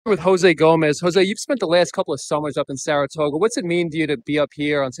With Jose Gomez. Jose, you've spent the last couple of summers up in Saratoga. What's it mean to you to be up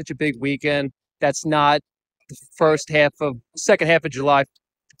here on such a big weekend that's not the second half of July,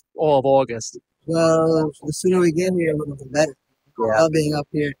 all of August? Well, the sooner we get here, the better. Yeah. I love being up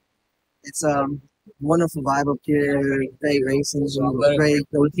here. It's wonderful vibe up here. Great races, great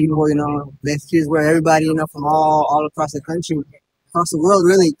people. This is where everybody from all across the country, across the world,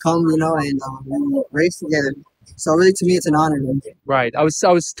 really come. And we race together. So really, to me, it's an honor. Right. I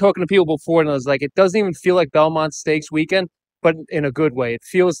was talking to people before, and I was like, it doesn't even feel like Belmont Stakes weekend, but in a good way.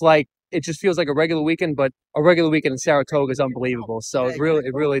 It just feels like a regular weekend, but a regular weekend in Saratoga is unbelievable. So it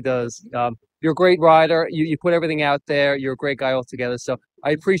really does. You're a great rider. You put everything out there. You're a great guy altogether. So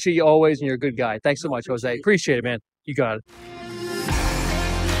I appreciate you always, and you're a good guy. Thanks so much, Jose. Appreciate it, man. You got it.